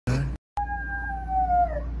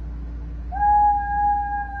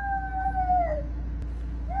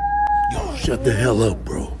Shut the hell up,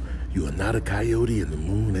 bro. You are not a coyote and the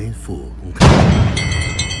moon ain't full. Okay?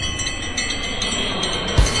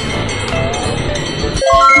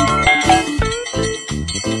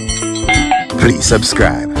 Please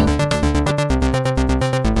subscribe.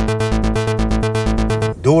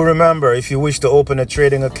 Do remember, if you wish to open a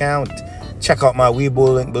trading account, check out my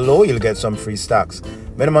Webull link below. You'll get some free stocks.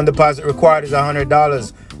 Minimum deposit required is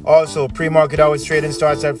 $100. Also, pre-market hours trading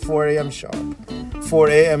starts at 4 a.m. sharp. 4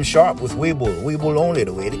 a.m. sharp with Webull. Webull only,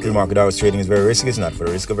 the way to go. Pre-market hours trading is very risky. It's not for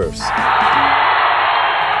the risk averse.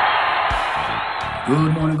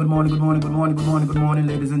 Good morning,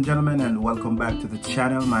 ladies and gentlemen, and welcome back to the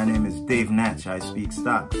channel. My name is Dave Natch. I speak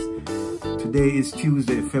stocks. Today is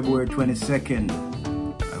Tuesday, February 22nd.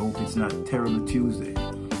 I hope it's not a terrible Tuesday.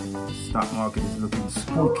 Stock market is looking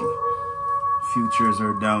spooky. Futures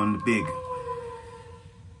are down big.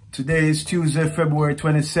 Today is Tuesday, February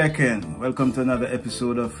 22nd. Welcome to another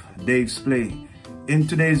episode of Dave's Play. In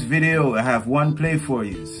today's video, I have one play for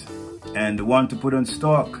you and one to put on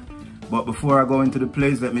stock. But before I go into the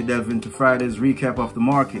plays, let me delve into Friday's recap of the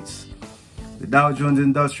markets. The Dow Jones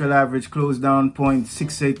Industrial Average closed down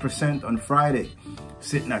 0.68% on Friday,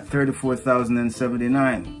 sitting at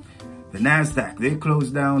 34,079. The Nasdaq, they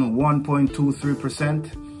closed down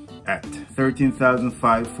 1.23% at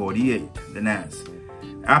 13,548. The Nas.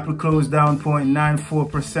 Apple closed down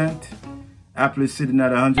 0.94%. Apple is sitting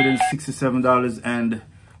at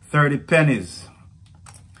 $167.30.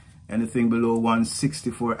 Anything below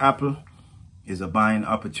 160 for Apple is a buying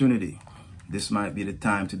opportunity. This might be the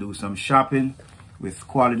time to do some shopping with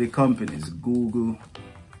quality companies: Google,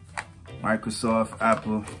 Microsoft,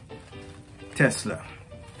 Apple, Tesla.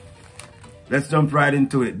 Let's jump right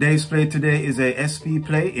into it. Dave's play today is a SP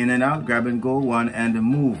play, in and out, grab and go, one and a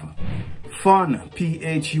move. PHUN,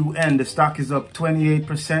 PHUN, the stock is up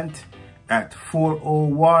 28% at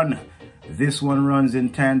 401. This one runs in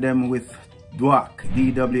tandem with DWAC,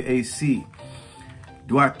 DWAC.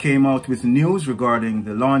 DWAC came out with news regarding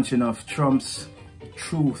the launching of Trump's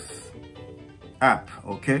Truth app,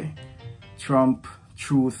 okay? Trump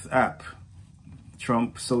Truth app.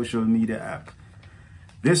 Trump social media app.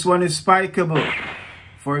 This one is spikeable.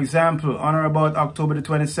 For example, on or about October the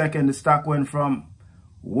 22nd, the stock went from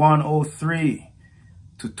 $103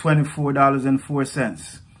 to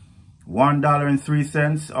 $24.04.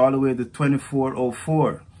 $1.03 all the way to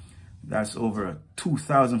 $24.04. That's over a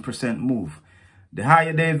 2,000% move. The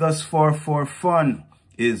higher day thus far for PHUN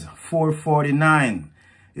is 449.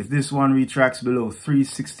 If this one retracts below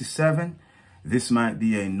 367, this might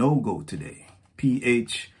be a no-go today.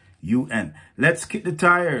 PHUN. Let's kick the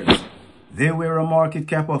tires. They were a market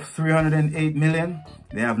cap of 308 million.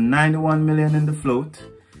 They have 91 million in the float.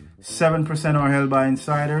 7% are held by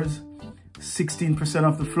insiders. 16%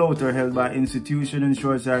 of the float are held by institution.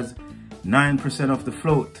 Insurance has 9% of the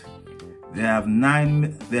float. They have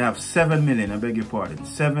 7 million, I beg your pardon,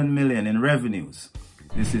 7 million in revenues.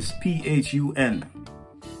 This is PHUN.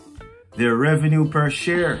 Their revenue per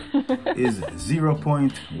share is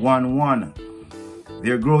 0.11.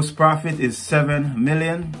 Their gross profit is 7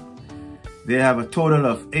 million. They have a total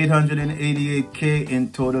of 888K in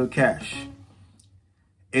total cash.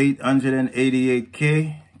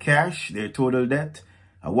 888K cash. Their total debt,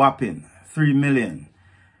 a whopping 3 million.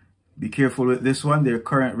 Be careful with this one. Their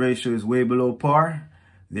current ratio is way below par.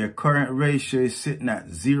 Their current ratio is sitting at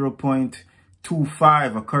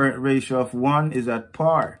 0.25. A current ratio of 1 is at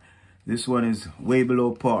par. This one is way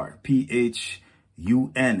below par.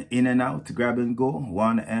 PHUN. In and out, grab and go,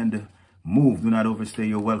 one and move. Do not overstay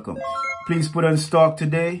your welcome. Please put on stock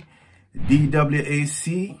today.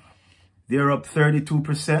 DWAC, they're up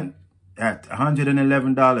 32% at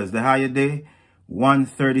 $111. The higher day,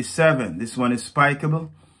 137. This one is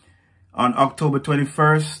spikeable. On October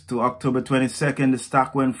 21st to October 22nd, the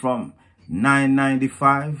stock went from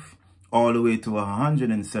 $9.95 all the way to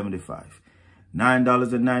 $175.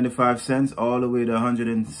 $9.95 all the way to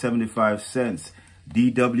 175 cents.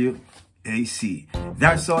 DWAC.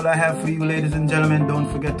 That's all I have for you, ladies and gentlemen. Don't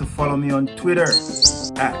forget to follow me on Twitter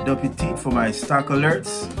at @DuppyTeat for my stock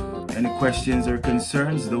alerts. Any questions or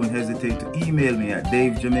concerns, don't hesitate to email me at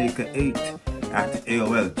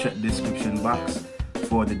davejamaica8@AOL. Check the description box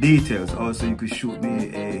for the details. Also, you could shoot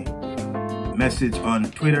me a message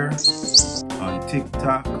on Twitter, on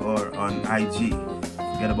TikTok, or on IG.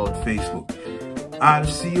 Forget about Facebook. I'll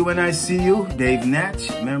see you when I see you. Dave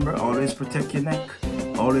Natch. Remember, always protect your neck.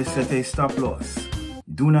 Always set a stop loss.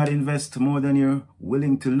 Do not invest more than you're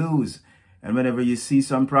willing to lose. And whenever you see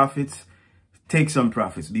some profits, take some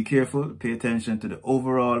profits. Be careful. Pay attention to the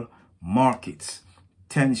overall markets.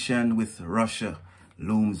 Tension with Russia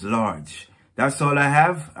looms large. That's all I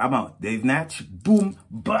have. I'm out. Dave Natch. Boom,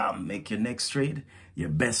 bam. Make your next trade your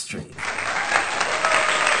best trade.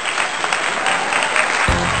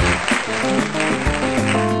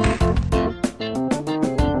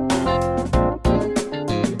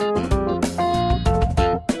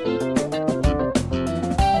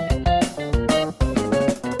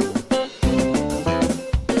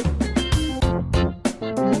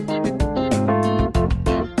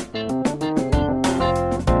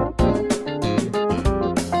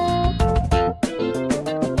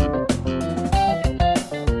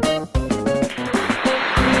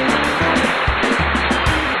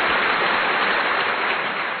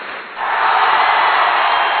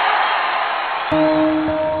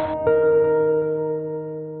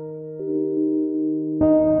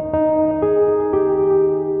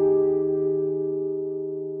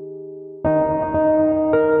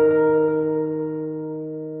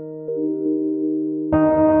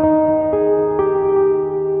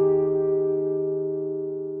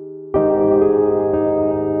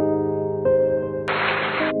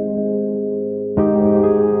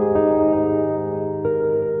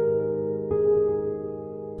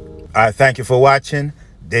 All right, thank you for watching.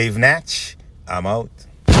 Dave Natch, I'm out.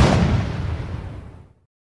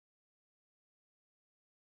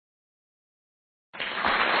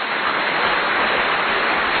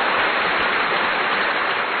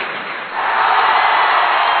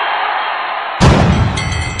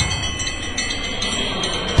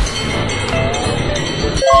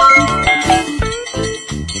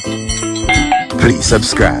 Please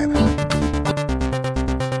subscribe.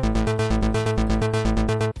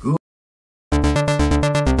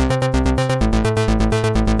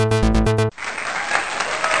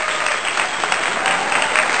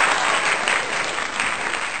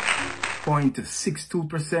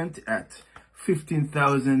 0.62% at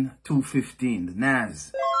 15,215. The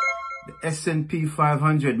NAS, the S&P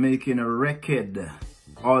 500 making a record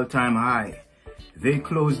all-time high. They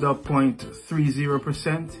closed up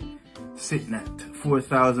 0.30%, sitting at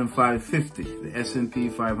 4,550. The S&P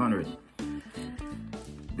 500.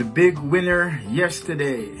 The big winner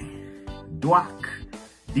yesterday, DWAC,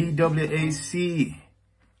 DWAC.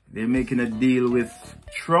 They're making a deal with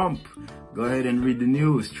Trump. Go ahead and read the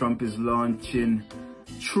news. Trump is launching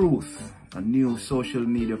Truth, a new social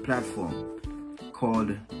media platform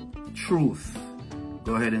called Truth.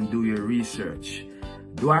 Go ahead and do your research.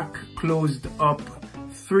 DWAC closed up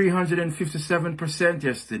 357%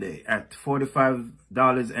 yesterday at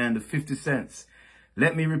 $45.50.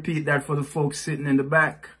 Let me repeat that for the folks sitting in the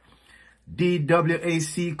back.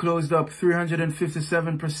 DWAC closed up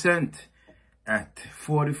 357% at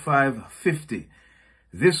 $45.50.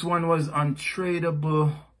 This one was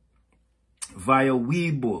untradeable via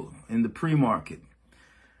Webull in the pre-market.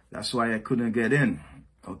 That's why I couldn't get in.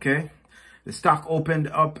 Okay. The stock opened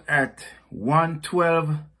up at the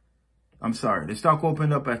stock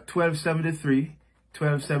opened up at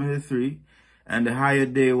 1273, and the higher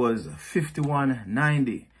day was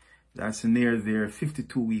 51.90. That's near their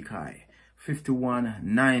 52-week high.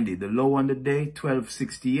 51.90. The low on the day,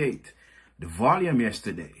 1268. The volume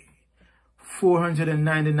yesterday,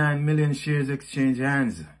 499 million shares exchange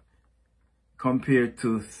hands compared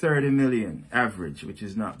to 30 million average, which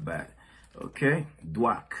is not bad. Okay,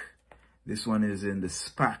 DWAC. This one is in the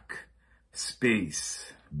SPAC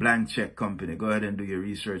space. Blank check company. Go ahead and do your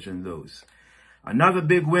research on those. Another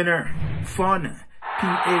big winner, PHUN, PHUN.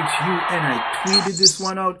 I tweeted this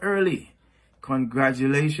one out early.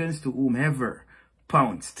 Congratulations to whomever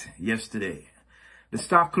pounced yesterday. The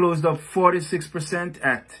stock closed up 46%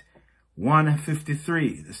 at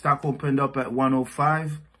 153. The stock opened up at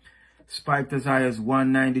 105, spiked as high as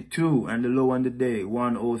 192, and the low on the day,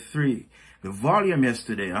 103. The volume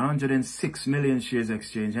yesterday, 106 million shares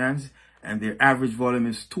exchange hands, and their average volume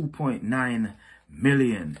is 2.9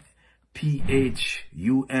 million.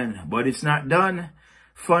 PHUN. But it's not done.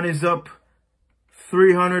 PHUN is up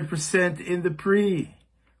 300% in the pre.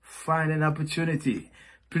 Find an opportunity.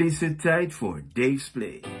 Please sit tight for Dave's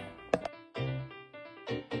Play.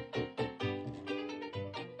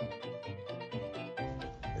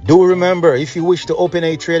 Do remember, if you wish to open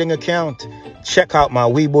a trading account, check out my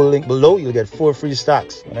Webull link below. You'll get 4 free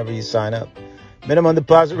stocks whenever you sign up. Minimum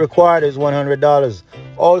deposit required is $100.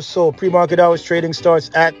 Also, pre-market hours trading starts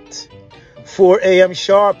at 4 a.m.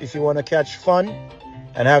 sharp. If you want to catch fun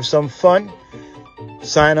and have some fun,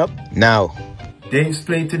 sign up now. Dave's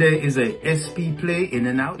Play today is a SP play, in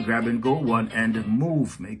and out, grab and go, one and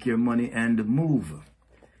move. Make your money and move.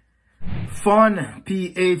 PHUN,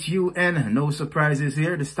 PHUN, no surprises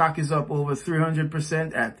here. The stock is up over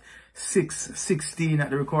 300% at 6.16 at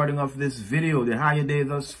the recording of this video. The higher day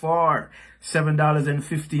thus far,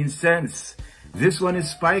 $7.15. This one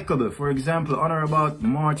is spikeable. For example, on or about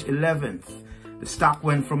March 11th, the stock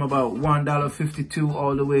went from about $1.52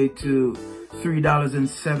 all the way to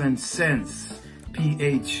 $3.07.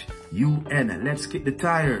 PHUN. Let's kick the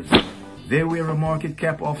tires. They wear a market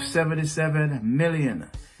cap of 77 million.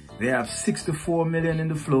 They have 64 million in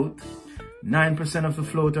the float. 9% of the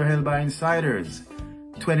float are held by insiders.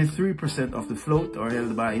 23% of the float are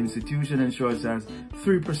held by institutions and short sellers.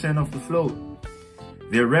 3% of the float.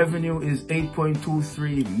 Their revenue is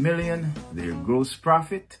 8.23 million. Their gross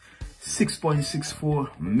profit,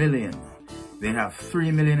 6.64 million. They have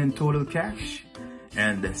 3 million in total cash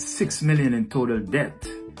and 6 million in total debt.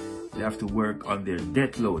 They have to work on their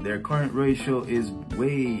debt load. Their current ratio is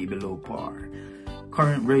way below par.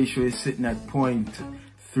 Current ratio is sitting at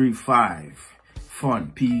 0.35.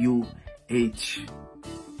 PHUN,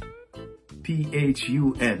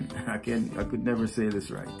 PHUN. I could never say this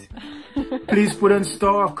right. Please put on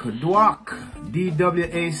stock DWAC,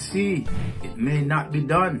 DWAC. It may not be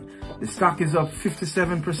done. The stock is up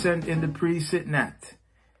 57% in the pre, sitting at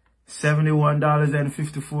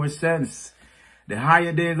 $71.54. The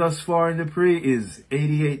higher day thus far in the pre is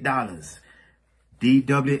 $88.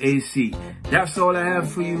 DWAC. That's all I have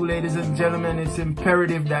for you, ladies and gentlemen. It's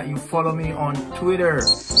imperative that you follow me on Twitter at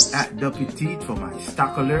 @ThePetite for my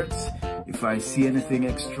stock alerts. If I see anything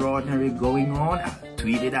extraordinary going on, I'll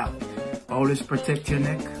tweet it out. Always protect your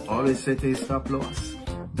neck. Always set a stop loss.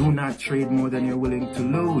 Do not trade more than you're willing to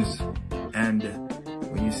lose. And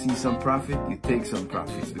when you see some profit, you take some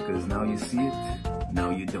profits, because now you see it,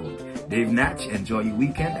 now you don't. Dave Natch, enjoy your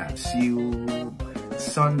weekend. I'll see you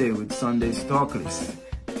Sunday with Sunday Stock List.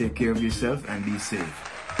 Take care of yourself and be safe.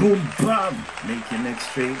 Boom, bam! Make your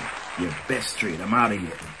next trade your best trade. I'm out of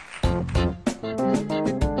here.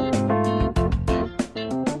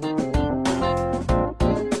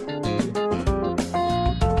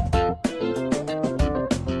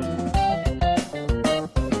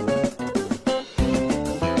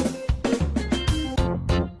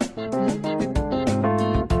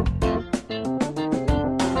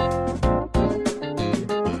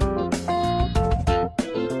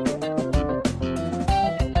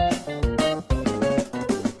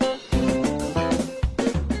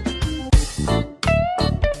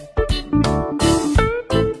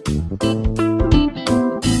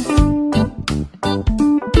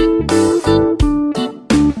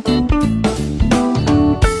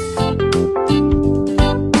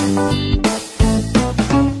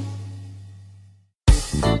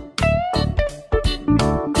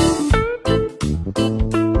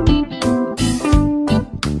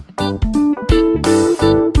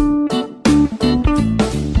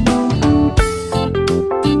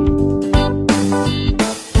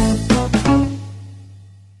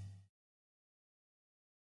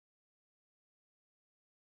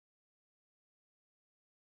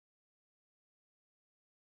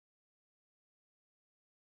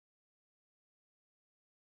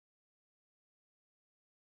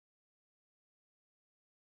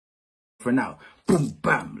 For now, boom,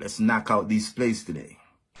 bam, let's knock out these plays today.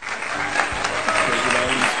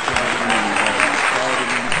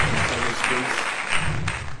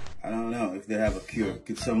 I don't know if they have a cure.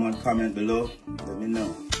 Could someone comment below? Let me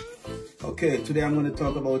know. Okay, today I'm going to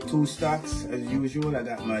talk about two stocks. As usual, I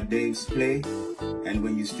got my Dave's play. And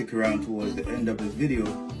when you stick around towards the end of the video,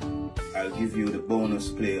 I'll give you the bonus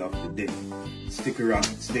play of the day. Stick around,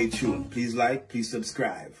 stay tuned. Please like, please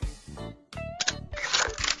subscribe.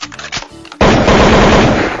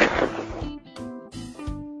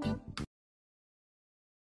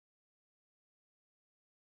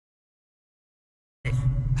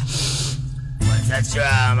 That's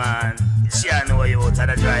right, man. She know you out of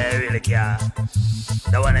the dry, I really care.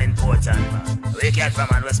 That one is important, man. Where you get from,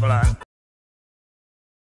 man? Westmoreland?